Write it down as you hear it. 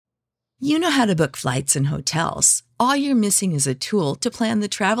You know how to book flights and hotels. All you're missing is a tool to plan the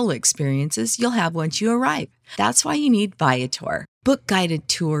travel experiences you'll have once you arrive. That's why you need Viator. Book guided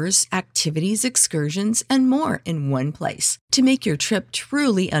tours, activities, excursions, and more in one place to make your trip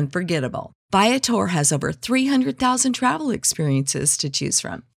truly unforgettable. Viator has over 300,000 travel experiences to choose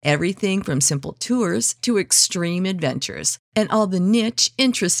from. Everything from simple tours to extreme adventures and all the niche,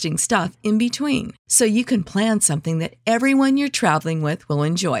 interesting stuff in between. So you can plan something that everyone you're traveling with will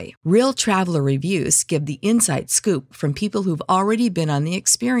enjoy. Real traveler reviews give the inside scoop from people who've already been on the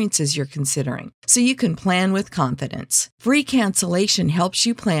experiences you're considering. So you can plan with confidence. Free cancellation helps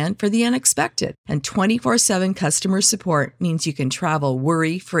you plan for the unexpected. And 24/7 customer support means you can travel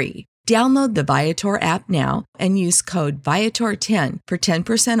worry-free. Download the Viator app now and use code Viator10 for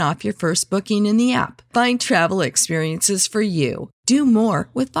 10% off your first booking in the app. Find travel experiences for you. Do more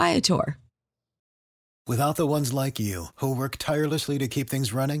with Viator. Without the ones like you, who work tirelessly to keep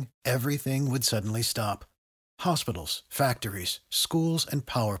things running, everything would suddenly stop. Hospitals, factories, schools, and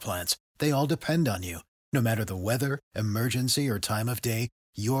power plants, they all depend on you. No matter the weather, emergency, or time of day,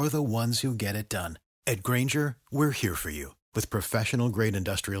 you're the ones who get it done. At Grainger, we're here for you with professional-grade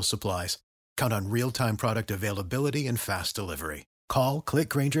industrial supplies. Count on real-time product availability and fast delivery. Call, click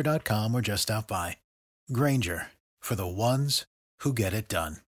Grainger.com, or just stop by. Grainger, for the ones who get it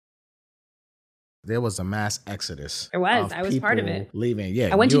done. There was a mass exodus. There was. I was part of it. Leaving.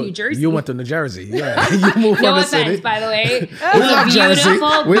 Yeah. I went to New Jersey. You went to New Jersey. Yeah. You moved from no the offense, city. by the way. We love Jersey.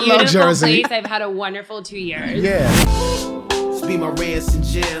 We love Jersey. Place. I've had a wonderful 2 years. Yeah. Speed my rants and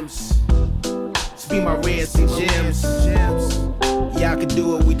gems. Speed my rants and gems. Yeah, I can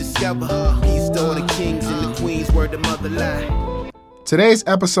do it. We discover. Peace to all the kings and the queens. Word the mother lie. Today's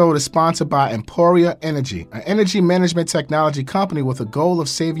episode is sponsored by Emporia Energy, an energy management technology company with a goal of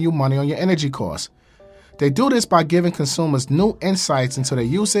saving you money on your energy costs. They do this by giving consumers new insights into their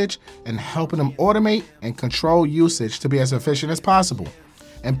usage and helping them automate and control usage to be as efficient as possible.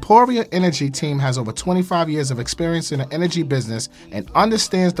 Emporia Energy team has over 25 years of experience in the energy business and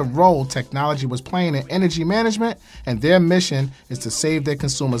understands the role technology was playing in energy management, and their mission is to save their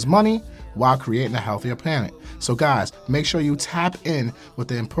consumers money while creating a healthier planet. So guys, make sure you tap in with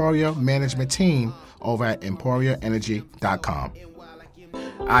the Emporia management team over at EmporiaEnergy.com.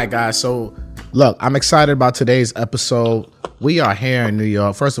 All right, guys, so look, I'm excited about today's episode. We are here in New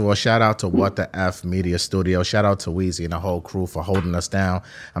York. First of all, shout out to What the F Media Studio. Shout out to Weezy and the whole crew for holding us down.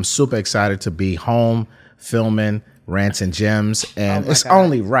 I'm super excited to be home filming Rants and Gems. And it's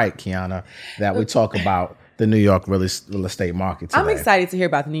only right, Kiana, that we talk about the New York real estate market today. I'm excited to hear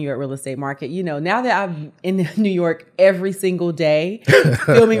about the New York real estate market. You know, now that I'm in New York every single day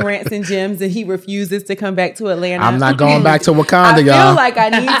filming Rants and Gems, and he refuses to come back to Atlanta. I'm not going back to Wakanda, y'all. I feel like I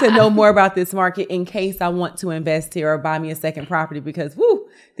need to know more about this market in case I want to invest here or buy me a second property because, whoo,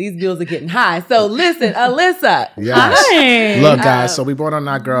 these bills are getting high. So listen, Alyssa. Yes. Hi. Look, guys, so we brought on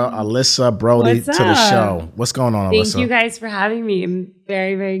our girl, Alyssa Brody, to the show. What's going on, Alyssa? Thank you guys for having me. I'm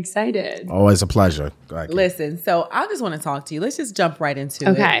very, very excited. Always a pleasure. Listen, so I just want to talk to you. Let's just jump right into it.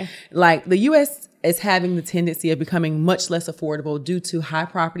 Okay. Like the U.S. is having the tendency of becoming much less affordable due to high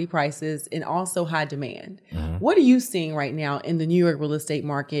property prices and also high demand. Mm-hmm. What are you seeing right now in the New York real estate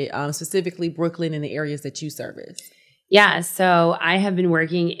market, specifically Brooklyn and the areas that you service? Yeah, so I have been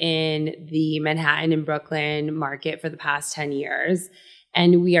working in the Manhattan and Brooklyn market for the past 10 years.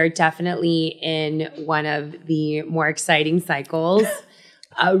 And we are definitely in one of the more exciting cycles.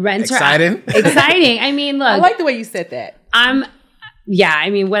 Rents exciting? Are exciting. I mean, look. I like the way you said that.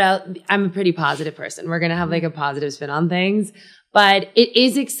 What else? I'm a pretty positive person. We're going to have like a positive spin on things. But it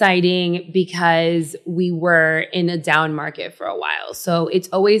is exciting because we were in a down market for a while. So it's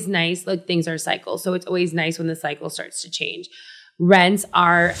always nice. Like things are cycles. So it's always nice when the cycle starts to change. Rents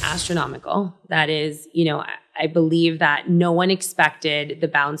are astronomical. That is, I believe that no one expected the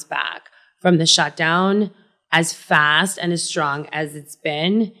bounce back from the shutdown as fast and as strong as it's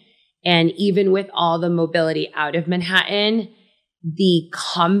been. And even with all the mobility out of Manhattan, the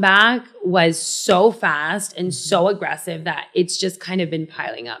comeback was so fast and so aggressive that it's just kind of been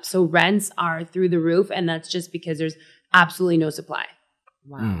piling up. So rents are through the roof, and that's just because there's absolutely no supply.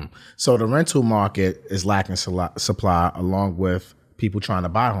 Wow. So the rental market is lacking supply along with people trying to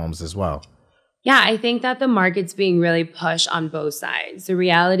buy homes as well. Yeah, I think that the market's being really pushed on both sides. The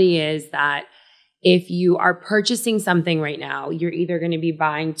reality is that if you are purchasing something right now, you're either going to be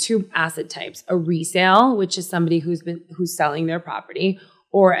buying two asset types: a resale, which is somebody who's selling their property,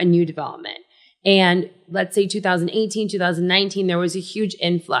 or a new development. And let's say 2018, 2019, there was a huge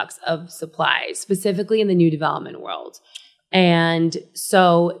influx of supply, specifically in the new development world. And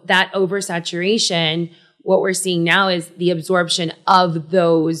so that oversaturation what we're seeing now is the absorption of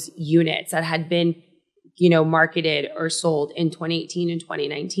those units that had been, marketed or sold in 2018 and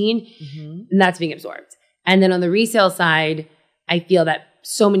 2019. And that's being absorbed. And then on the resale side, I feel that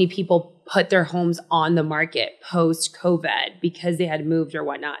so many people put their homes on the market post-COVID because they had moved or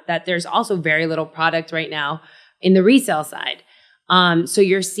whatnot, that there's also very little product right now in the resale side. So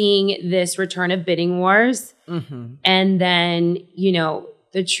you're seeing this return of bidding wars. And then,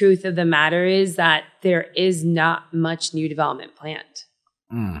 the truth of the matter is that there is not much new development planned.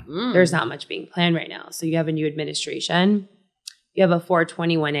 There's not much being planned right now. So you have a new administration. You have a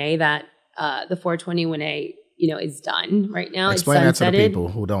 421A that the 421A, is done right now. Explain that to the people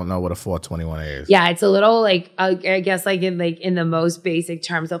who don't know what a 421A is. Yeah, it's a little I guess in the most basic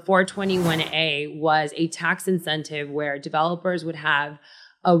terms, a 421A was a tax incentive where developers would have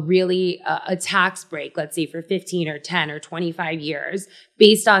a tax break, let's say for 15 or 10 or 25 years,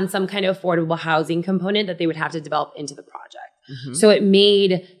 based on some kind of affordable housing component that they would have to develop into the project. So it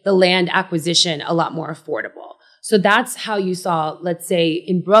made the land acquisition a lot more affordable. So that's how you saw, let's say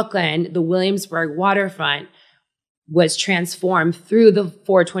in Brooklyn, the Williamsburg waterfront was transformed through the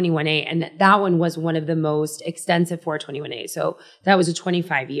 421A. And that one was one of the most extensive 421A. So that was a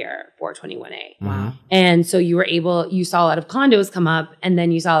 25-year 421A. Wow. And so you saw a lot of condos come up, and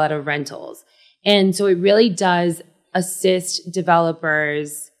then you saw a lot of rentals. And so it really does assist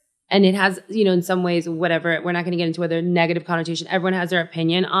developers. And it has, in some ways, whatever, we're not going to get into whether negative connotation, everyone has their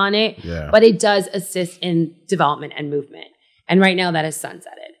opinion on it, but it does assist in development and movement. And right now that is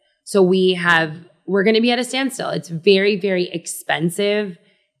sunsetted. So we're going to be at a standstill. It's very, very expensive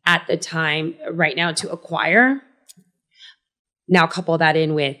at the time right now to acquire. Now couple that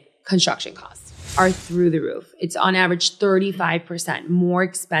in with construction costs are through the roof. It's on average 35% more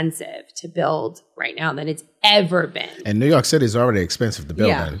expensive to build right now than it's ever been. And New York City is already expensive to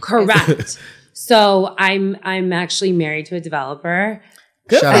build in. Correct. So I'm actually married to a developer.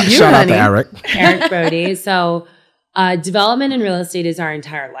 Good for you, shout out honey. to Eric. Eric Brody. So development and real estate is our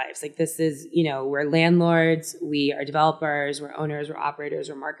entire lives. Like this is, we're landlords, we are developers, we're owners, we're operators,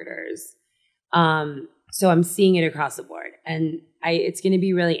 we're marketers. So I'm seeing it across the board. And it's going to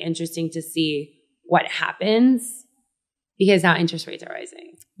be really interesting to see what happens because now interest rates are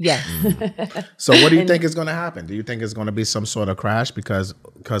rising. Yes. So what do you think is going to happen? Do you think it's going to be some sort of crash because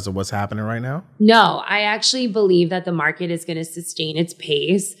of what's happening right now? No, I actually believe that the market is going to sustain its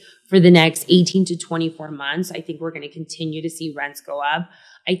pace for the next 18 to 24 months. I think we're going to continue to see rents go up.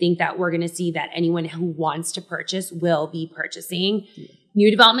 I think that we're going to see that anyone who wants to purchase will be purchasing.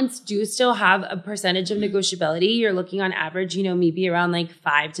 New developments do still have a percentage of negotiability. You're looking on average, maybe around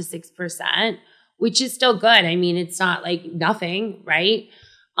 5 to 6%, which is still good. I mean, it's not nothing, right?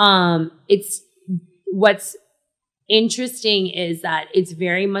 It's what's interesting is that it's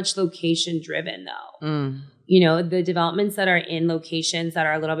very much location driven though. The developments that are in locations that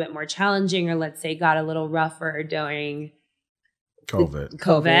are a little bit more challenging or let's say got a little rougher during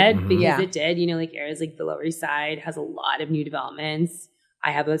COVID. Because it did, areas like the Lower East Side has a lot of new developments.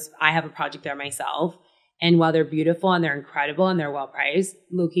 I have a project there myself. And while they're beautiful and they're incredible and they're well priced,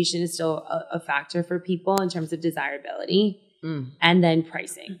 location is still a factor for people in terms of desirability and then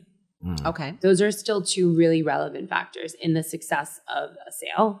pricing. Okay. Those are still two really relevant factors in the success of a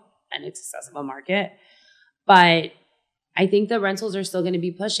sale and the success of a market. But I think the rentals are still going to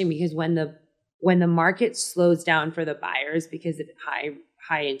be pushing because when the market slows down for the buyers because of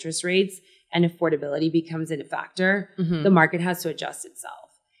high interest rates and affordability becomes a factor, the market has to adjust itself.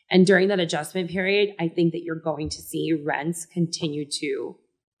 And during that adjustment period, I think that you're going to see rents continue to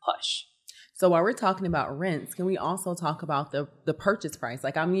push. So while we're talking about rents, can we also talk about the purchase price?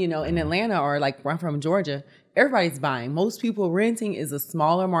 I'm, in Atlanta or where I'm from Georgia, everybody's buying. Most people renting is a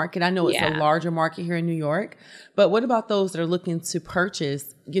smaller market. I know it's a larger market here in New York, but what about those that are looking to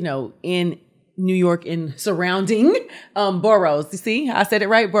purchase, in New York and surrounding boroughs? You see, I said it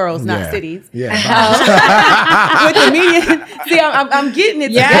right, boroughs, not cities. Yeah. With the median, see, I'm getting it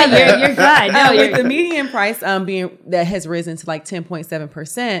together. Yeah, you're good. No, with the median price being that has risen to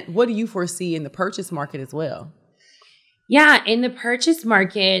 10.7%. What do you foresee in the purchase market as well? Yeah, in the purchase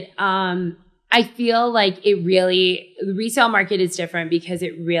market, I feel like the resale market is different because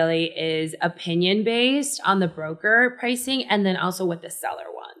it really is opinion based on the broker pricing and then also what the seller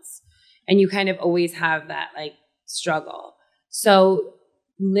wants. And you kind of always have that struggle. So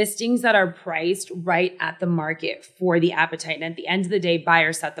listings that are priced right at the market for the appetite. And at the end of the day,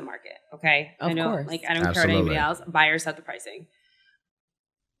 buyers set the market. Okay. Of course. I don't care what anybody else. Buyers set the pricing.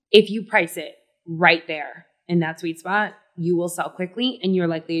 If you price it right there in that sweet spot, you will sell quickly and you're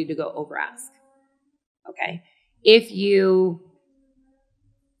likely to go over ask. Okay. If you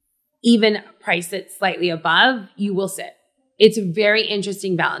even price it slightly above, you will sit. It's a very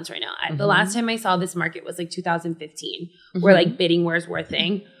interesting balance right now. The last time I saw this market was like 2015, where like bidding wars were a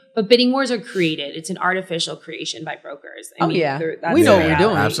thing. But bidding wars are created. It's an artificial creation by brokers. I mean, we know what we're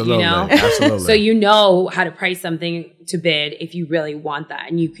doing. Absolutely. You know? Absolutely. So you know how to price something to bid if you really want that.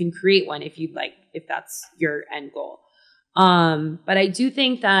 And you can create one if you'd like, if that's your end goal. But I do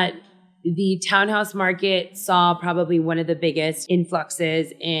think that the townhouse market saw probably one of the biggest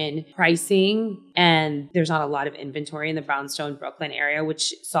influxes in pricing. And there's not a lot of inventory in the Brownstone, Brooklyn area,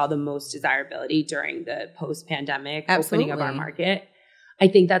 which saw the most desirability during the post-pandemic opening of our market. I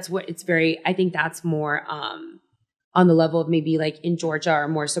think that's what it's I think that's more on the level of maybe like in Georgia or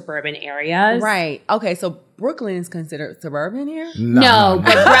more suburban areas. Right. Okay. So Brooklyn is considered suburban here? No,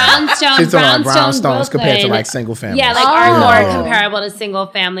 but Brownstone's compared to like single family. Yeah, like are more comparable to single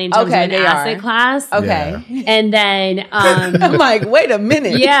family in terms of an asset class. Okay. Yeah. And then I'm like, wait a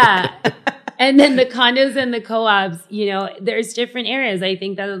minute. Yeah. And then the condos and the co-ops, you know, there's different areas. I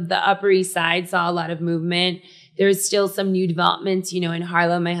think that the Upper East Side saw a lot of movement. There's still some new developments, you know, in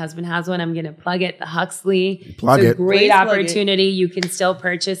Harlem. My husband has one. I'm going to plug it, the Huxley. It's a great opportunity. You can still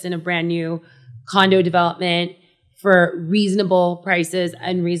purchase in a brand new condo development for reasonable prices,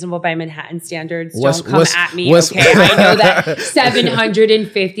 unreasonable by Manhattan standards. Don't come at me, okay? I know that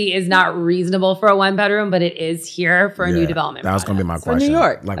 $750 is not reasonable for a one bedroom, but it is here for a new development. That was going to be my question. For New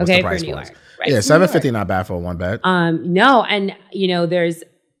York. Like, what's the price for New was? York. Right. Yeah, $750 not bad for a one bed. No, and you know,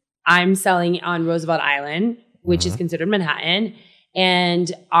 I'm selling on Roosevelt Island, which is considered Manhattan. And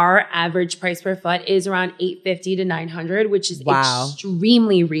our average price per foot is around $850 to $900, which is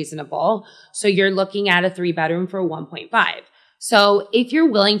extremely reasonable. So you're looking at a 3-bedroom for 1.5. So if you're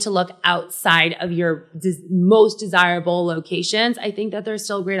willing to look outside of your most desirable locations, I think that there's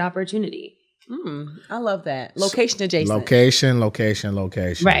still great opportunity. I love that. Location adjacent. Location.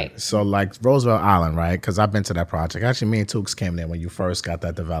 Right. So like Roosevelt Island, right? Because I've been to that project. Actually, me and Tukes came there when you first got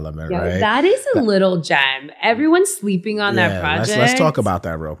that development, right? That is a little gem. Everyone's sleeping on that project. Let's talk about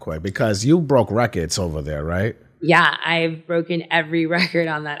that real quick because you broke records over there, right? Yeah, I've broken every record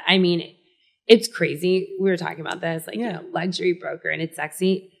on that. I mean, it's crazy. We were talking about this, like, you know, luxury broker and it's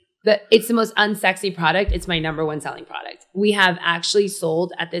sexy. It's the most unsexy product. It's my number one selling product. We have actually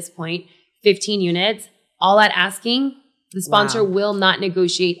sold at this point 15 units, all at asking. The sponsor will not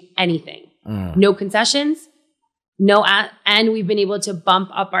negotiate anything. No concessions, and we've been able to bump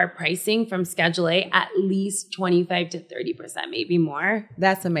up our pricing from Schedule A at least 25 to 30%, maybe more.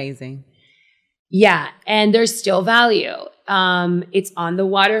 That's amazing. Yeah, and there's still value. It's on the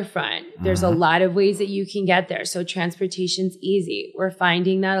waterfront. There's a lot of ways that you can get there. So transportation's easy. We're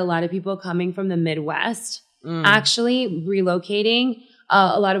finding that a lot of people coming from the Midwest actually relocating.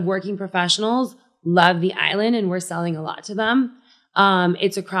 A lot of working professionals love the island and we're selling a lot to them.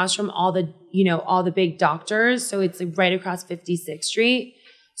 It's across from all the big doctors. So it's right across 56th Street.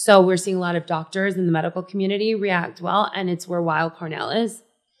 So we're seeing a lot of doctors in the medical community react well. And it's where Weill Cornell is.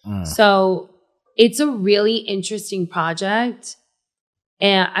 So it's a really interesting project.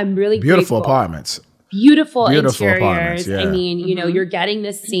 And I'm really beautiful grateful. Apartments. Beautiful interiors. Apartments, yeah. I mean, you know, you're getting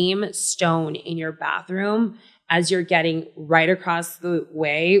the same stone in your bathroom as you're getting right across the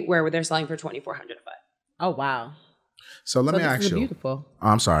way where they're selling for $2,400 a foot. Oh, wow. So let me ask you. Beautiful.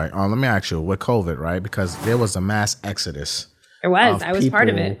 I'm sorry. Let me ask you with COVID, right? Because there was a mass exodus. There was. I was part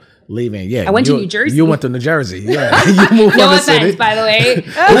of it. Leaving. Yeah. I went to New Jersey. You went to New Jersey. Yeah. You moved no from the offense, city. by the way.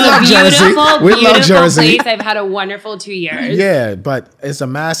 We love Jersey. We love Jersey. Place. I've had a wonderful 2 years. Yeah, but it's a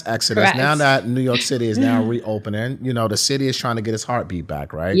mass exodus. Correct. Now that New York City is now reopening, you know, the city is trying to get its heartbeat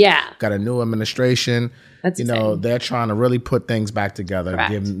back, right? Yeah. Got a new administration. That's exciting. They're trying to really put things back together,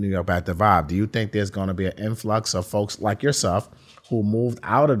 Correct. give New York back the vibe. Do you think there's going to be an influx of folks like yourself who moved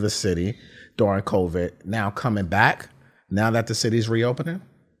out of the city during COVID now coming back now that the city's reopening?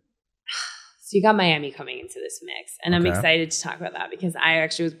 So you got Miami coming into this mix. And I'm excited to talk about that because I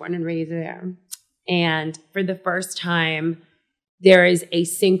actually was born and raised there. And for the first time, there is a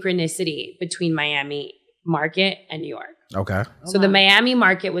synchronicity between Miami market and New York. Okay. So the Miami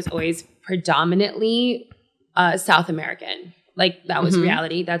market was always predominantly South American. Like that was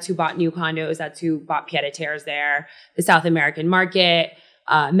reality. That's who bought new condos. That's who bought pied-a-terres there. The South American market,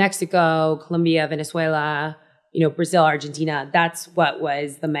 Mexico, Colombia, Venezuela, you know, Brazil, Argentina. That's what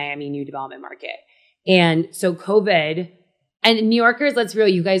was the Miami new development market. And so COVID and New Yorkers, let's be real,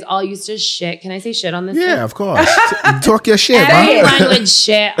 you guys all used to shit. Can I say shit on this? Yeah, of course. Talk your shit, Everyone would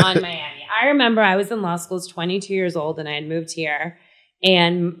shit on Miami. I remember I was in law school, I was 22 years old, and I had moved here.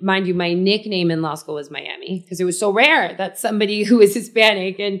 And mind you, my nickname in law school was Miami because it was so rare that somebody who was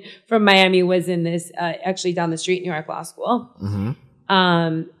Hispanic and from Miami was in this, actually down the street, New York Law School.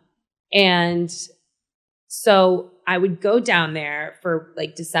 And so I would go down there for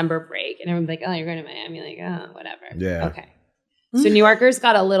like December break, and everyone would be like, oh, you're going to Miami? Like, oh, whatever. Yeah. Okay. So New Yorkers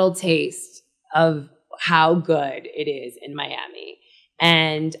got a little taste of how good it is in Miami.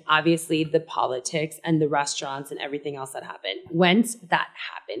 And obviously the politics and the restaurants and everything else that happened. Once that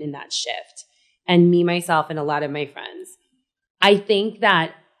happened in that shift, and me, myself, and a lot of my friends, I think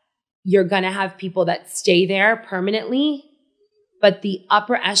that you're going to have people that stay there permanently, but the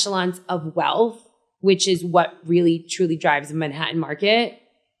upper echelons of wealth, which is what really truly drives the Manhattan market,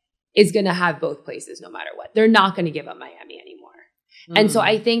 is going to have both places no matter what. They're not going to give up Miami anymore. And so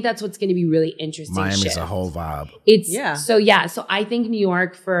I think that's what's going to be really interesting. Miami's shift. a whole vibe. So I think New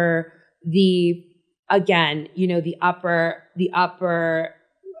York for the upper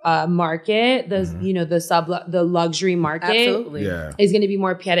market, the luxury market, Absolutely. is going to be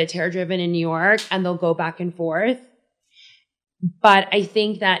more pied-à-terre driven in New York, and they'll go back and forth. But I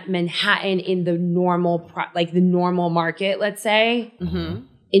think that Manhattan in the normal market, let's say,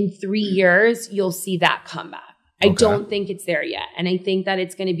 in 3 years, you'll see that come back. I don't think it's there yet. And I think that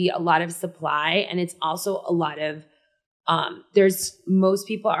it's going to be a lot of supply, and it's also a lot of, most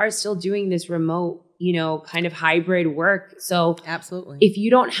people are still doing this remote, kind of hybrid work. So absolutely, if you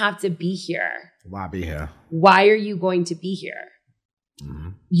don't have to be here, why be here? Why are you going to be here?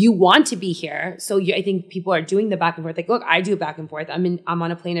 You want to be here. So I think people are doing the back and forth. Like, look, I do back and forth. I'm on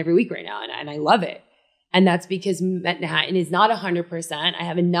a plane every week right now, and I love it. And that's because Manhattan is not 100%. I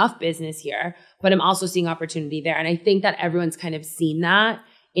have enough business here, but I'm also seeing opportunity there. And I think that everyone's kind of seen that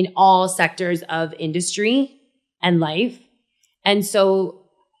in all sectors of industry and life. And so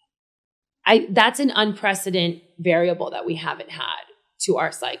that's an unprecedented variable that we haven't had to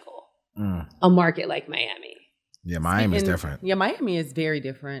our cycle, a market like Miami. Yeah, Miami is different. Yeah, Miami is very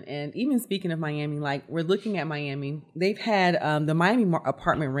different. And even speaking of Miami, like we're looking at Miami, they've had the Miami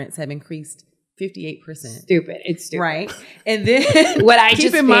apartment rents have increased 58%. It's stupid. Right. And then what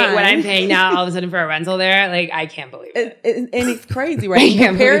I'm paying now all of a sudden for a rental there, like I can't believe it. And it's crazy, right? In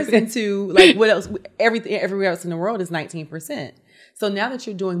comparison to like what else, everywhere else in the world is 19%. So now that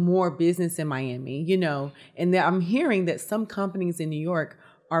you're doing more business in Miami, and I'm hearing that some companies in New York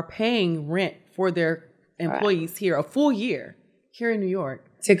are paying rent for their employees here a full year here in New York.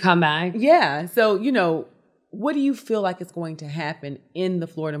 To come back. Yeah. So, what do you feel like is going to happen in the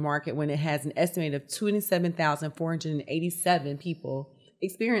Florida market when it has an estimated of 27,487 people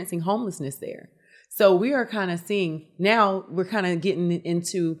experiencing homelessness there? So we are kind of seeing now we're kind of getting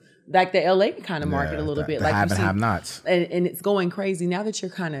into like the LA kind of market a little bit. Like have and have nots. And it's going crazy. Now that you're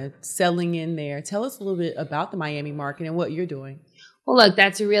kind of selling in there, tell us a little bit about the Miami market and what you're doing. Well, look,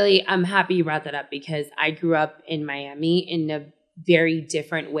 I'm happy you brought that up because I grew up in Miami in a very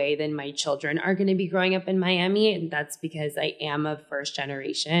different way than my children are going to be growing up in Miami. And that's because I am a first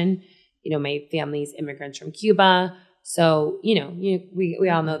generation. My family's immigrants from Cuba. So, we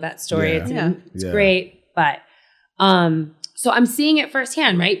all know that story. It's great. But, so I'm seeing it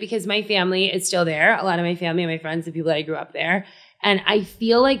firsthand, right? Because my family is still there. A lot of my family and my friends, the people that I grew up there. And I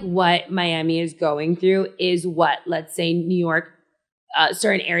feel like what Miami is going through is what, let's say, New York,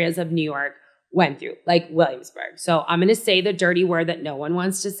 certain areas of New York went through, like Williamsburg. So I'm going to say the dirty word that no one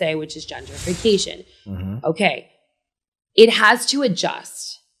wants to say, which is gentrification. Okay. It has to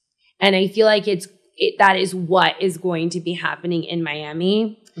adjust. And I feel like that is what is going to be happening in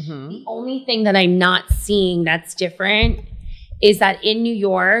Miami. The only thing that I'm not seeing that's different is that in New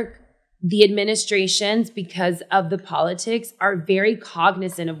York, the administrations, because of the politics, are very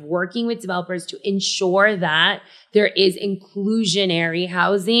cognizant of working with developers to ensure that there is inclusionary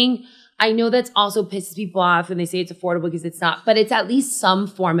housing. I know that's also pisses people off when they say it's affordable because it's not, but it's at least some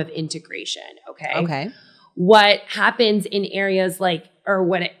form of integration. Okay. What happens in areas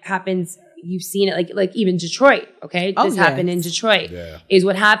you've seen it like even Detroit. Okay. This happened in Detroit is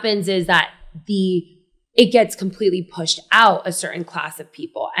what happens is that it gets completely pushed out a certain class of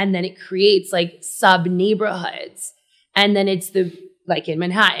people. And then it creates like sub neighborhoods. And then it's like in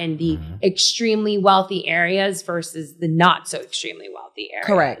Manhattan, the extremely wealthy areas versus the not so extremely wealthy areas.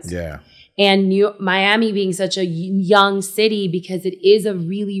 Correct. Yeah. And Miami being such a young city, because it is a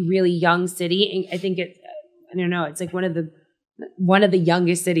really, really young city. And I think it's like one of the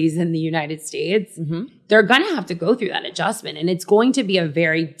youngest cities in the United States. They're going to have to go through that adjustment. And it's going to be a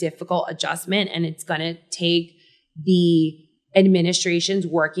very difficult adjustment. And it's going to take the administrations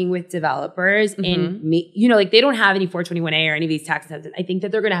working with developers and they don't have any 421A or any of these tax incentives. I think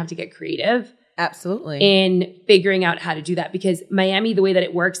that they're going to have to get creative. Absolutely. In figuring out how to do that, because Miami, the way that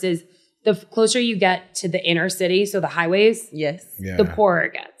it works is the closer you get to the inner city, so the highways, the poorer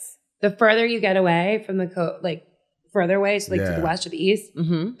it gets. The further you get away from the further away, so like to the west or the east,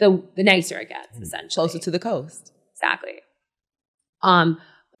 the nicer it gets, essentially. Closer to the coast. Exactly.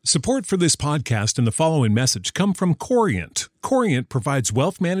 Support for this podcast and the following message come from Corient. Corient provides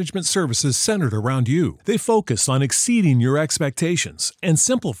wealth management services centered around you. They focus on exceeding your expectations and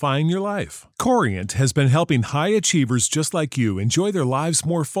simplifying your life. Corient has been helping high achievers just like you enjoy their lives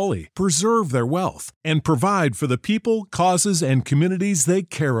more fully, preserve their wealth, and provide for the people, causes, and communities they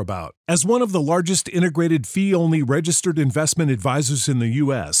care about. As one of the largest integrated fee-only registered investment advisors in the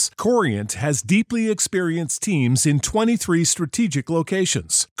U.S., Corient has deeply experienced teams in 23 strategic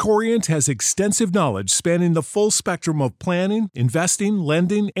locations. Corient has extensive knowledge spanning the full spectrum of planning, investing,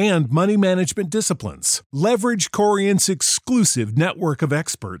 lending, and money management disciplines. Leverage Corient's exclusive network of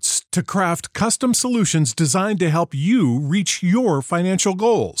experts to craft custom solutions designed to help you reach your financial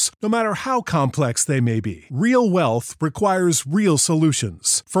goals, no matter how complex they may be. Real wealth requires real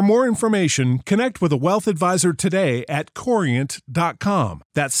solutions. For more information, connect with a wealth advisor today at Corient.com.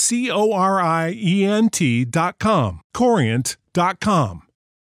 That's Corient.com. Corient.com.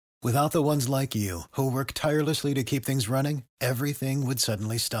 Without the ones like you, who work tirelessly to keep things running, everything would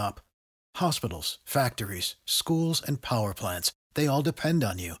suddenly stop. Hospitals, factories, schools, and power plants, they all depend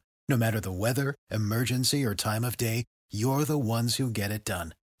on you. No matter the weather, emergency, or time of day, you're the ones who get it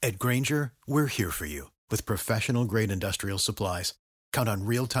done. At Grainger, we're here for you with professional-grade industrial supplies. Count on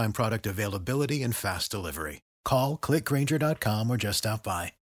real-time product availability and fast delivery. Call, click Grainger.com, or just stop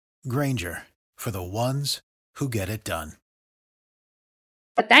by. Grainger, for the ones who get it done.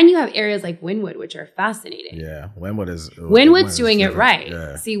 But then you have areas like Wynwood, which are fascinating. Yeah, Wynwood's doing it right.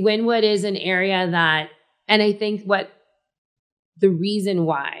 Yeah. See, Wynwood is an area that, and I think the reason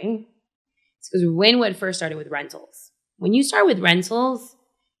why is because Wynwood first started with rentals. When you start with rentals,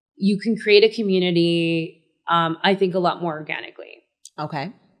 you can create a community, I think, a lot more organically.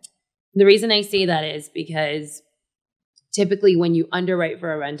 Okay. The reason I say that is because typically when you underwrite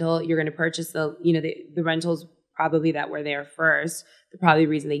for a rental, you're going to purchase the rentals probably that were there first. The probably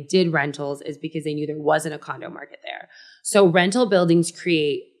reason they did rentals is because they knew there wasn't a condo market there. So rental buildings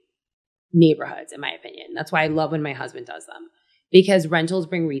create neighborhoods, in my opinion. That's why I love when my husband does them, because rentals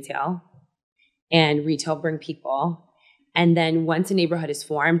bring retail and retail bring people. And then once a neighborhood is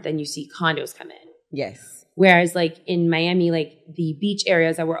formed, then you see condos come in. Yes. Whereas like in Miami, like the beach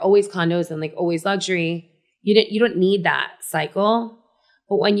areas that were always condos and like always luxury, you don't need that cycle.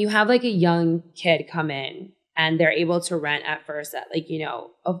 But when you have like a young kid come in and they're able to rent at first at like,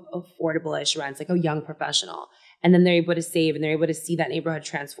 affordable-ish rents, like a young professional, and then they're able to save and they're able to see that neighborhood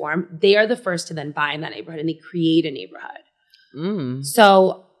transform, they are the first to then buy in that neighborhood and they create a neighborhood.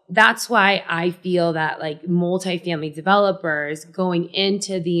 So that's why I feel that like multifamily developers going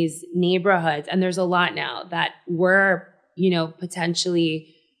into these neighborhoods, and there's a lot now that were,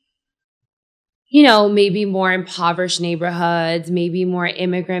 potentially, maybe more impoverished neighborhoods, maybe more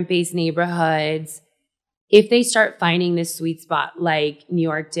immigrant-based neighborhoods, if they start finding this sweet spot like New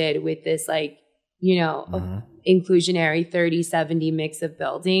York did with this like, inclusionary 30-70 mix of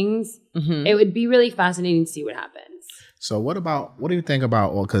buildings, it would be really fascinating to see what happens. So what do you think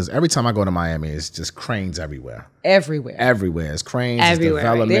about, because every time I go to Miami, it's just cranes everywhere. Everywhere. It's cranes, everywhere. It's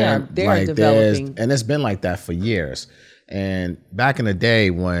development. They are developing. And it's been like that for years. And back in the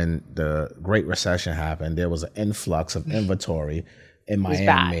day when the Great Recession happened, there was an influx of inventory in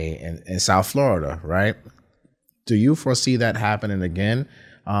Miami and in South Florida, right? Do you foresee that happening again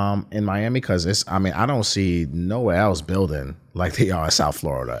in Miami? Because I don't see nowhere else building like they are in South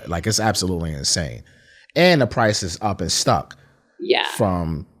Florida. Like, it's absolutely insane. And the price is up and stuck. Yeah.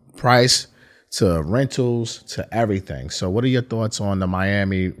 From price to rentals to everything. So what are your thoughts on the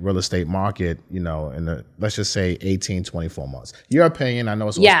Miami real estate market, in the, let's just say 18, 24 months? Your opinion, I know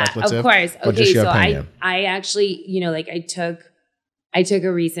it's all speculative. Yeah, of course. But just your so opinion. I actually, I took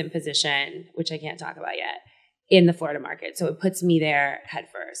a recent position, which I can't talk about yet, in the Florida market. So it puts me there head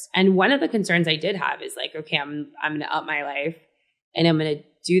first. And one of the concerns I did have is like, okay, I'm going to up my life and I'm going to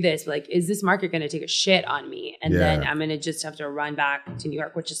do this. But like, is this market going to take a shit on me? And then I'm going to just have to run back to New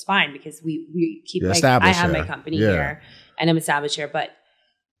York, which is fine because we keep like, I have my company here and I'm established here. But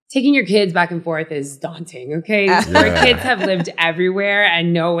taking your kids back and forth is daunting, okay? Our kids have lived everywhere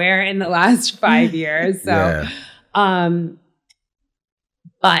and nowhere in the last 5 years. So,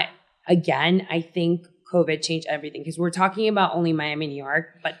 but again, I think COVID changed everything because we're talking about only Miami, New York,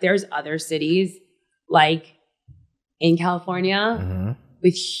 but there's other cities like in California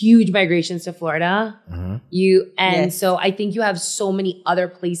with huge migrations to Florida. So I think you have so many other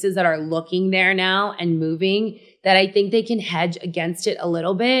places that are looking there now and moving that I think they can hedge against it a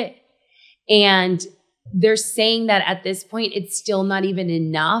little bit. And they're saying that at this point, it's still not even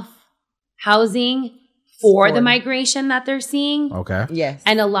enough housing for the migration that they're seeing. Okay. Yes.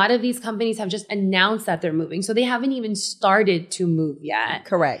 And a lot of these companies have just announced that they're moving. So they haven't even started to move yet.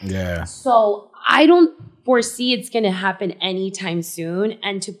 Correct. Yeah. So I don't foresee it's going to happen anytime soon.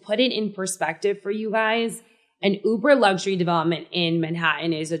 And to put it in perspective for you guys, an uber luxury development in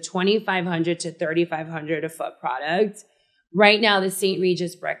Manhattan is a $2,500 to $3,500 a foot product. Right now, the St.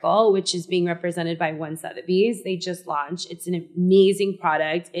 Regis Brickell, which is being represented by One Sotheby's, they just launched. It's an amazing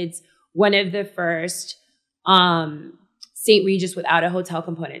product. It's one of the first St. Regis without a hotel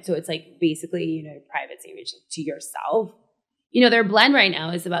component. So it's like basically, you know, private St. Regis to yourself. You know, their blend right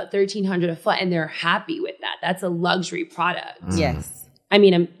now is about $1,300 a foot, and they're happy with that. That's a luxury product. Yes. I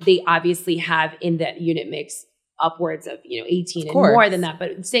mean, they obviously have in that unit mix upwards of, you know, 18 and more than that.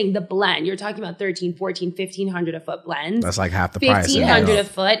 But saying the blend, you're talking about $1,300, $1,400, $1,500 a foot blends. That's like half the price. $1,500 a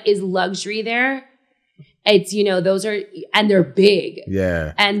foot is luxury there. It's, you know, those are, and they're big.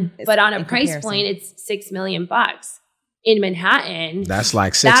 Yeah. And, but on a price point, it's $6 million. In Manhattan, that's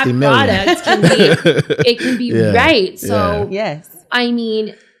like 60 million. That product can be, right. So, yes. I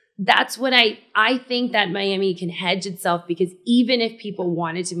mean, that's what I think that Miami can hedge itself, because even if people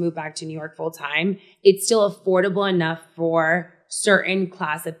wanted to move back to New York full time, it's still affordable enough for certain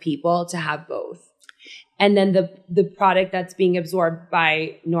class of people to have both. And then the product that's being absorbed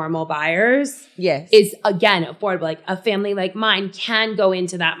by normal buyers is, again, affordable. Like a family like mine can go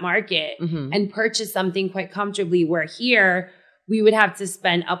into that market and purchase something quite comfortably, where here we would have to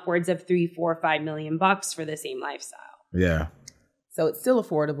spend upwards of $3, $4, $5 million for the same lifestyle. Yeah. So it's still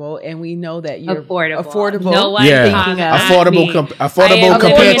affordable, and we know that you're affordable. No one affordable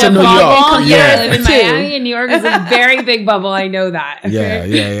compared to New York. Yeah, I live in Miami, and New York is a very big bubble. I know that.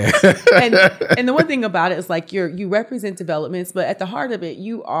 Yeah. and the one thing about it is, like, you represent developments, but at the heart of it,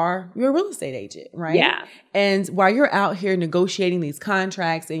 you're a real estate agent, right? Yeah. And while you're out here negotiating these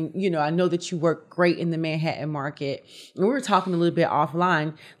contracts, and, you know, I know that you work great in the Manhattan market, and we were talking a little bit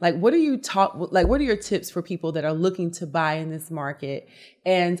offline, like, what are your tips for people that are looking to buy in this market?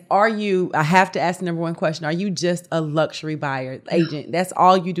 And I have to ask the number one question, are you just a luxury buyer agent? That's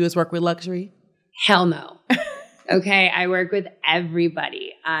all you do is work with luxury? Hell no. Okay. I work with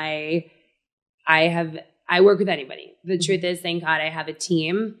everybody. I work with anybody. The truth is, thank God I have a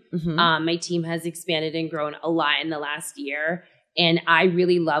team. My team has expanded and grown a lot in the last year. And I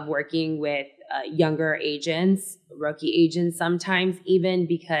really love working with younger agents, rookie agents sometimes, even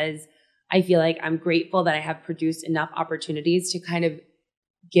because I feel like I'm grateful that I have produced enough opportunities to kind of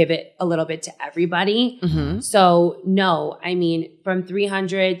give it a little bit to everybody. So no, I mean, from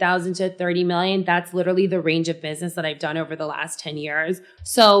 300,000 to 30 million, that's literally the range of business that I've done over the last 10 years.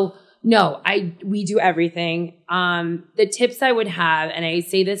 So no, we do everything. The tips I would have, and I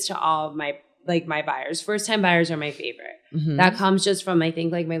say this to all of my buyers, first time buyers are my favorite. That comes just from, I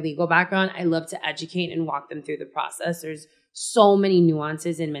think, like my legal background. I love to educate and walk them through the process. There's so many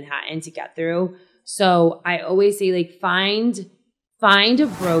nuances in Manhattan to get through. So I always say, like, find a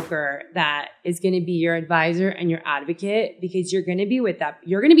broker that is going to be your advisor and your advocate, because you're going to be with that.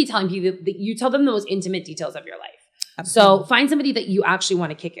 You're going to be telling people that you tell them the most intimate details of your life. Absolutely. So find somebody that you actually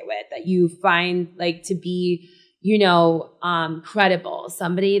want to kick it with, that you find like to be, you know, credible,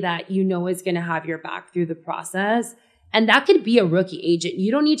 somebody that you know is going to have your back through the process. And that could be a rookie agent.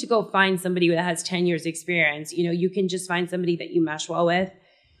 You don't need to go find somebody that has 10 years experience. You know, you can just find somebody that you mesh well with.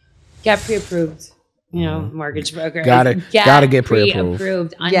 Get pre-approved, you know, mortgage broker. Gotta get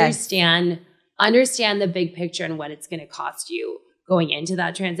pre-approved. Understand the big picture and what it's going to cost you going into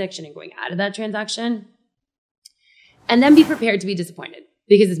that transaction and going out of that transaction. And then be prepared to be disappointed,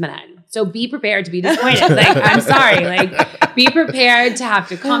 because it's Manhattan. So be prepared to be disappointed. Like, I'm sorry. Like, be prepared to have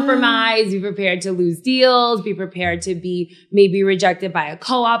to compromise. Be prepared to lose deals. Be prepared to be maybe rejected by a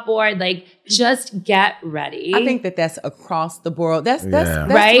co-op board. Like, just get ready. I think that's across the board. That's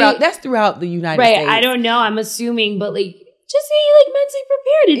right. That's throughout the United States. Right. I don't know. I'm assuming, but like, just be like mentally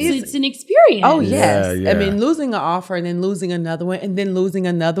prepared. It's an experience. Oh, yes. Yeah. I mean, losing an offer and then losing another one and then losing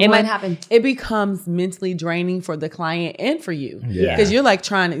another one. It might happen. It becomes mentally draining for the client and for you. Yeah. Because you're like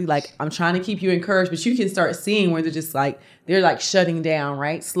I'm trying to keep you encouraged, but you can start seeing where they're like shutting down,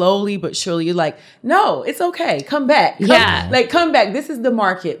 right? Slowly but surely. You're like, no, it's okay. Come back. Come back. This is the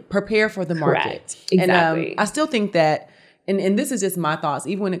market. Prepare for the market. Correct. Exactly. And I still think that, and this is just my thoughts,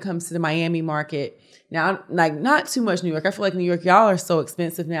 even when it comes to the Miami market. Now, like, not too much New York. I feel like New York, y'all are so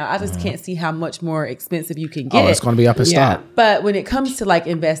expensive now. I just can't see how much more expensive you can get. Oh, it's going to be up in stock. But when it comes to like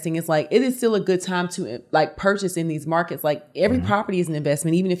investing, it's like, it is still a good time to like purchase in these markets. Like, every property is an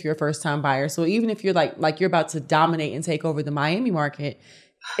investment, even if you're a first time buyer. So even if you're like you're about to dominate and take over the Miami market,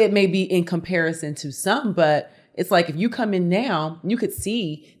 it may be in comparison to some, but it's like, if you come in now, you could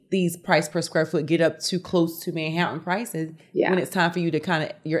see these price per square foot get up too close to Manhattan prices when it's time for you to kind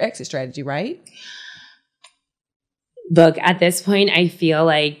of your exit strategy, right? Look, at this point, I feel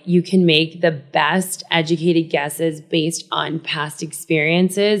like you can make the best educated guesses based on past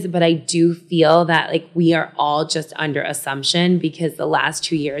experiences, but I do feel that like we are all just under assumption because the last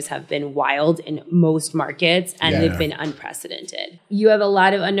 2 years have been wild in most markets and they've been unprecedented. You have a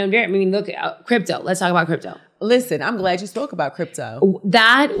lot of unknown variables. I mean, look at crypto. Let's talk about crypto. Listen, I'm glad you spoke about crypto.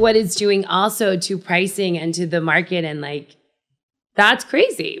 What it's doing also to pricing and to the market, and like, that's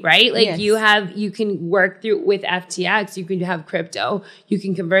crazy, right? Like you can work through with FTX, you can have crypto, you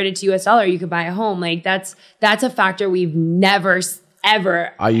can convert it to US dollar, you can buy a home. Like that's a factor we've never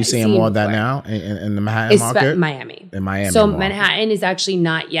ever. Are you seeing more of that now in the Manhattan market? Miami. In Miami. So Manhattan is actually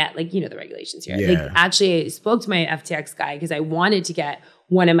not yet, like, the regulations here. Yeah. Like, actually, I spoke to my FTX guy because I wanted to get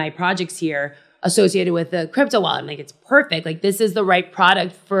one of my projects here associated with the crypto wallet. I'm like, it's perfect. Like, this is the right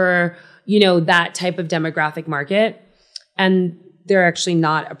product for, that type of demographic market. And they're actually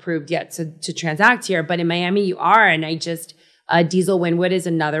not approved yet to transact here. But in Miami, you are. And I just, Diesel Wynwood is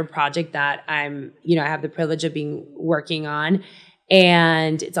another project that I have the privilege of working on.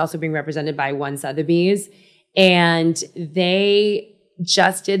 And it's also being represented by One Sotheby's. And they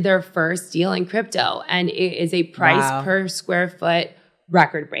just did their first deal in crypto. And it is a price per square foot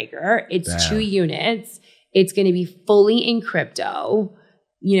record breaker. It's 2 units. It's going to be fully in crypto.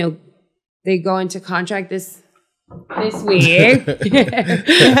 They go into contract this week. You know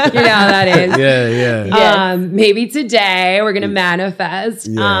how that is. Yeah. Maybe today we're going to manifest.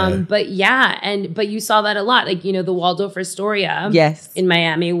 But you saw that a lot. Like, the Waldorf Astoria in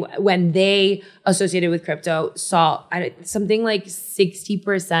Miami, when they associated with crypto, saw something like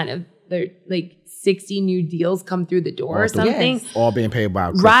 60% of their, 60 new deals come through the door or something. Yes. All being paid by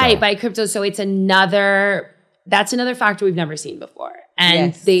crypto. Right, by crypto. So it's that's another factor we've never seen before.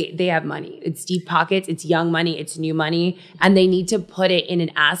 And they have money. It's deep pockets. It's young money. It's new money. And they need to put it in an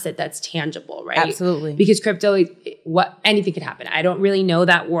asset that's tangible, right? Absolutely. Because crypto, anything could happen. I don't really know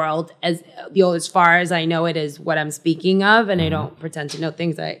that world as far as I know it is what I'm speaking of. And I don't pretend to know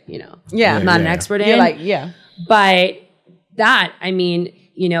things that, I'm not an expert in. But that,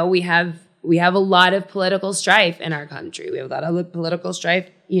 we have a lot of political strife in our country. We have a lot of political strife,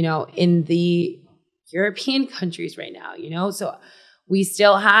 in the European countries right now, so we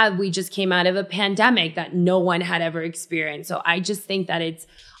just came out of a pandemic that no one had ever experienced. So I just think that it's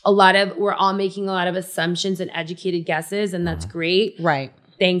we're all making a lot of assumptions and educated guesses, and that's great. Right.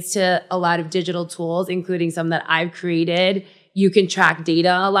 Thanks to a lot of digital tools, including some that I've created. You can track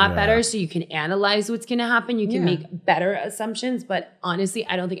data a lot better, so you can analyze what's going to happen. You can make better assumptions. But honestly,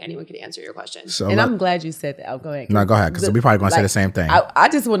 I don't think anyone could answer your question. I'm glad you said that. I'll go ahead. No, go ahead, because we probably going to say the same thing. I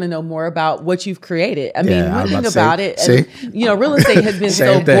just want to know more about what you've created. I mean, one thing about it, and, real estate has been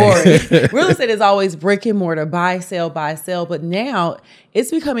so boring. Real estate is always brick and mortar, buy, sell. But now it's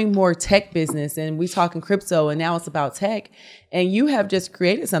becoming more tech business, and we're talking crypto, and now it's about tech. And you have just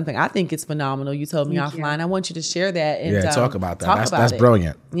created something. I think it's phenomenal. You told me offline. I want you to share that. And, talk about that. That's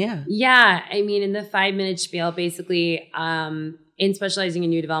brilliant. Yeah. Yeah. In the 5-minute spiel, basically, in specializing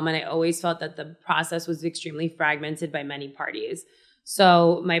in new development, I always felt that the process was extremely fragmented by many parties.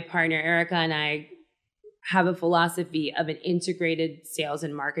 So my partner, Erica, and I have a philosophy of an integrated sales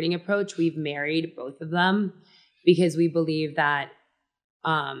and marketing approach. We've married both of them because we believe that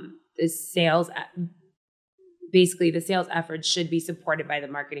the sales efforts should be supported by the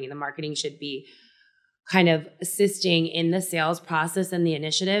marketing, and the marketing should be kind of assisting in the sales process and the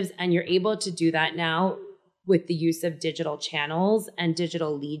initiatives. And you're able to do that now with the use of digital channels and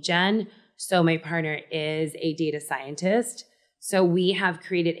digital lead gen. So my partner is a data scientist. So we have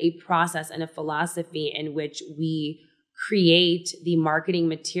created a process and a philosophy in which we create the marketing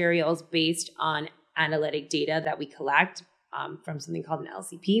materials based on analytic data that we collect from something called an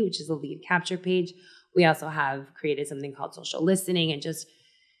LCP, which is a lead capture page. We also have created something called social listening and just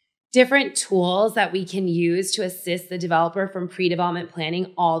different tools that we can use to assist the developer from pre-development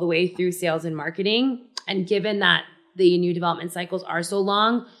planning all the way through sales and marketing. And given that the new development cycles are so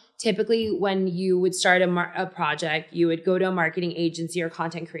long, typically when you would start a project, you would go to a marketing agency or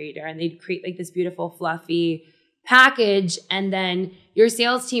content creator, and they'd create like this beautiful, fluffy package. And then your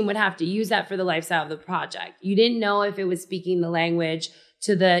sales team would have to use that for the lifestyle of the project. You didn't know if it was speaking the language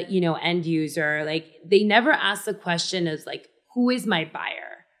to the, end user. Like, they never asked the question of like, who is my buyer?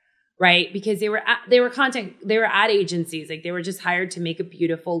 Right? Because they were ad agencies. Like, they were just hired to make a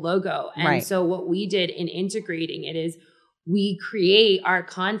beautiful logo. And so what we did in integrating it is we create our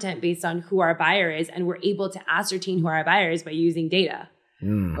content based on who our buyer is, and we're able to ascertain who our buyer is by using data.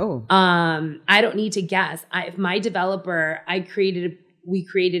 I don't need to guess. If my developer, I created we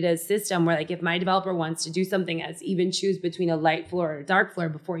created a system where, like, if my developer wants to do something as even choose between a light floor or a dark floor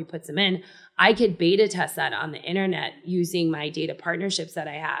before he puts them in, I could beta test that on the internet using my data partnerships that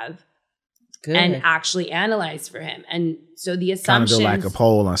I have. Good. And actually analyze for him. And so the assumption, kind of do like a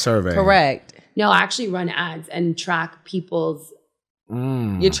poll on survey. Correct. No, actually run ads and track people's.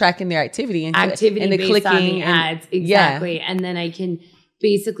 You're tracking their activity and the based clicking on the ads. Exactly. Yeah. And then I can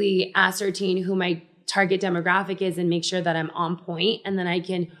basically ascertain who my target demographic is and make sure that I'm on point. And then I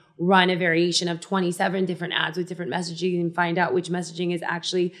can run a variation of 27 different ads with different messaging and find out which messaging is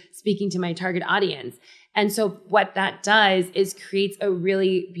actually speaking to my target audience. And so what that does is creates a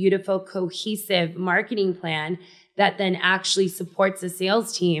really beautiful, cohesive marketing plan that then actually supports the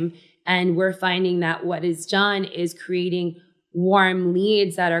sales team. And we're finding that what is done is creating warm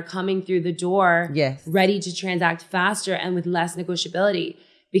leads that are coming through the door, ready to transact faster and with less negotiability.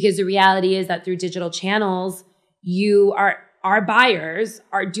 Because the reality is that through digital channels, our buyers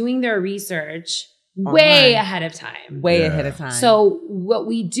are doing their research way ahead of time. Way ahead of time. So what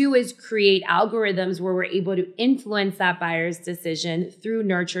we do is create algorithms where we're able to influence that buyer's decision through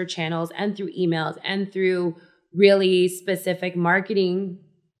nurture channels and through emails and through really specific marketing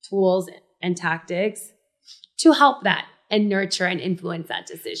tools and tactics to help that and nurture and influence that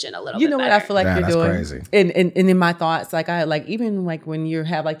decision a little bit. You know what I feel like you're doing? Crazy. And in my thoughts, like even when you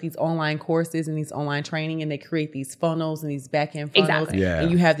have like these online courses and these online training and they create these funnels and these back end funnels and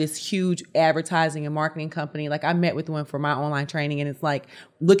you have this huge advertising and marketing company. Like I met with one for my online training and it's like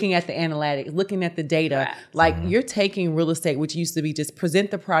looking at the analytics, looking at the data, like you're taking real estate, which used to be just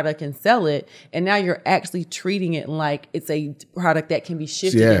present the product and sell it. And now you're actually treating it like it's a product that can be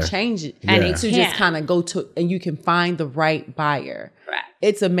shifted and changed and it to just kind of go to, and you can find the right buyer. Correct.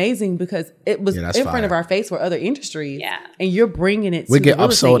 It's amazing because it was in front of our face for other industries. Yeah. And you're bringing it to we get the real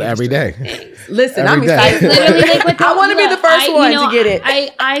estate upsold every day. Listen, I'm excited. Literally, like I want to be the first one to get it.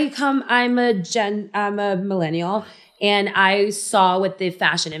 I'm a millennial. And I saw what the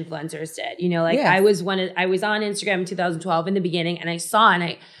fashion influencers did. I was on Instagram in 2012 in the beginning, and I saw,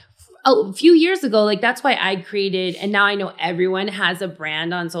 a few years ago, like that's why I created, and now I know everyone has a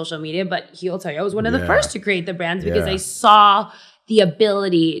brand on social media, but he'll tell you I was one of the first to create the brands because I saw the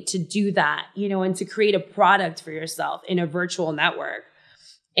ability to do that, and to create a product for yourself in a virtual network.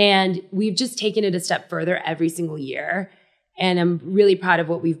 And we've just taken it a step further every single year. And I'm really proud of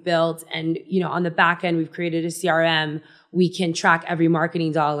what we've built. And, on the back end, we've created a CRM. We can track every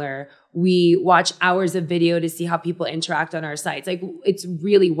marketing dollar. We watch hours of video to see how people interact on our sites. Like, it's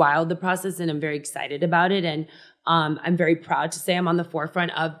really wild, the process, and I'm very excited about it. And I'm very proud to say I'm on the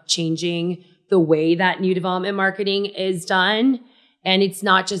forefront of changing the way that new development marketing is done. And it's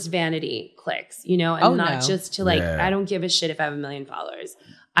not just vanity clicks, not just to I don't give a shit if I have 1 million followers.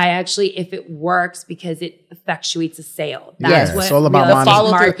 I actually, if it works because it effectuates a sale. That's what it's all about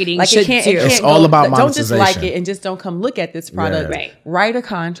marketing should do. It's all about monetization. Don't just like it and just don't come look at this product. Yeah. Right. Write a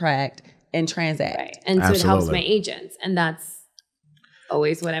contract and transact. Right. And so it helps my agents. And that's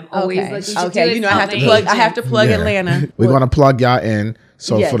always what I'm always looking to do. I have to plug Atlanta. We're going to plug y'all in.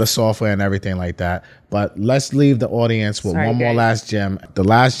 So for the software and everything like that. But let's leave the audience with one more last gem. The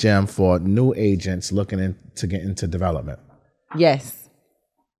last gem for new agents looking to get into development. Yes.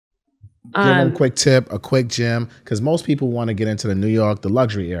 Give them a quick tip, a quick gem, because most people want to get into the New York, the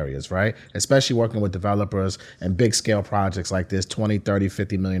luxury areas, right? Especially working with developers and big scale projects like this, $20, $30,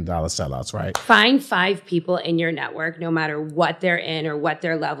 $50 million sellouts, right? Find 5 people in your network, no matter what they're in or what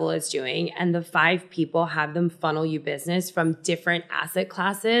their level is doing. And the 5 people, have them funnel you business from different asset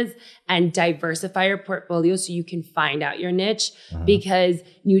classes and diversify your portfolio so you can find out your niche, because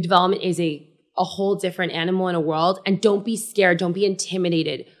new development is a whole different animal in a world. And don't be scared. Don't be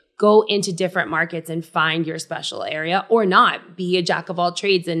intimidated. Go into different markets and find your special area, or not. Be a jack of all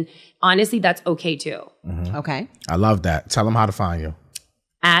trades. And honestly, that's okay too. Okay. I love that. Tell them how to find you.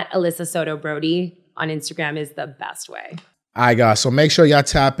 At Alyssa Soto Brody on Instagram is the best way. All right, guys. So make sure y'all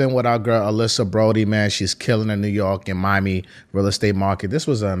tap in with our girl, Alyssa Brody, man. She's killing in New York and Miami real estate market. This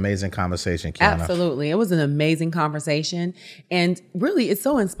was an amazing conversation, Kiana. Absolutely. It was an amazing conversation. And really, it's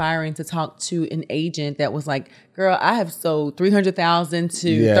so inspiring to talk to an agent that was like, girl, I have sold 300,000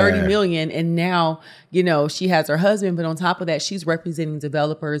 to 30 million. And now, she has her husband, but on top of that, she's representing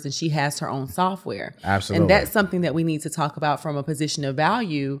developers and she has her own software. Absolutely. And that's something that we need to talk about from a position of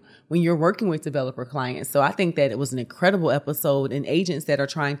value when you're working with developer clients. So I think that it was an incredible episode, and agents that are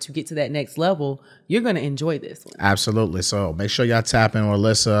trying to get to that next level, you're going to enjoy this one. Absolutely. So make sure y'all tap in with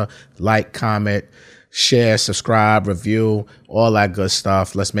Alyssa, like, comment, share, subscribe, review, all that good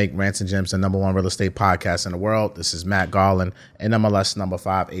stuff. Let's make Rants and Gems the #1 real estate podcast in the world. This is Matt Garland, NMLS number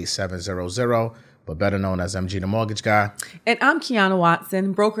 58700. but better known as MG the Mortgage Guy. And I'm Kiana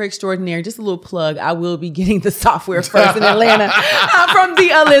Watson, broker extraordinaire. Just a little plug. I will be getting the software first in Atlanta. I'm from the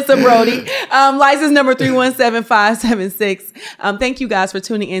Alyssa Brody, license number 317576. Thank you guys for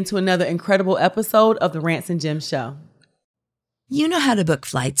tuning in to another incredible episode of the Rants and Gems Show. You know how to book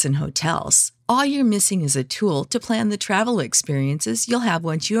flights and hotels. All you're missing is a tool to plan the travel experiences you'll have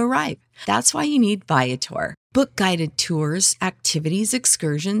once you arrive. That's why you need Viator. Book guided tours, activities,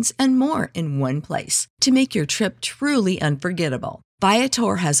 excursions, and more in one place to make your trip truly unforgettable.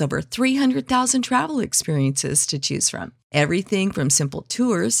 Viator has over 300,000 travel experiences to choose from. Everything from simple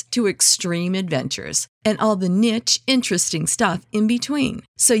tours to extreme adventures and all the niche, interesting stuff in between.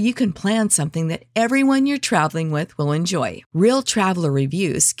 So you can plan something that everyone you're traveling with will enjoy. Real traveler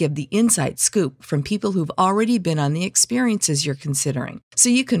reviews give the inside scoop from people who've already been on the experiences you're considering. So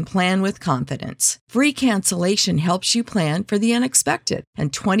you can plan with confidence. Free cancellation helps you plan for the unexpected.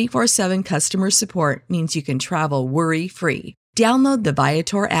 And 24/7 customer support means you can travel worry-free. Download the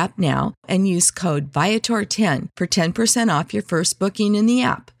Viator app now and use code Viator10 for 10% off your first booking in the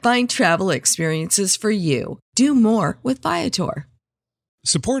app. Find travel experiences for you. Do more with Viator.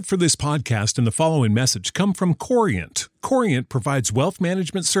 Support for this podcast and the following message come from Corient. Corient provides wealth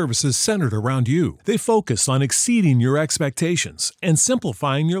management services centered around you. They focus on exceeding your expectations and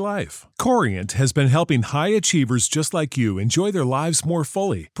simplifying your life. Corient has been helping high achievers just like you enjoy their lives more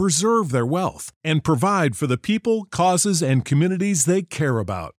fully, preserve their wealth, and provide for the people, causes, and communities they care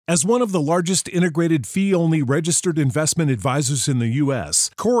about. As one of the largest integrated fee-only registered investment advisors in the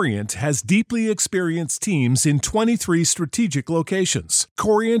U.S., Corient has deeply experienced teams in 23 strategic locations.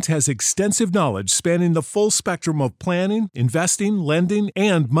 Corient has extensive knowledge spanning the full spectrum of planning, investing, lending,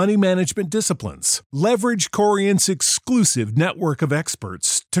 and money management disciplines. Leverage Corient's exclusive network of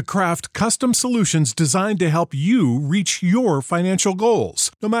experts to craft custom solutions designed to help you reach your financial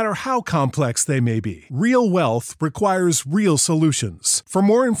goals, no matter how complex they may be. Real wealth requires real solutions. For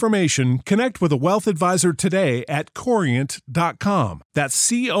more information, connect with a wealth advisor today at Corient.com. That's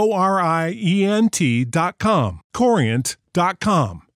Corient.com. Corient.com.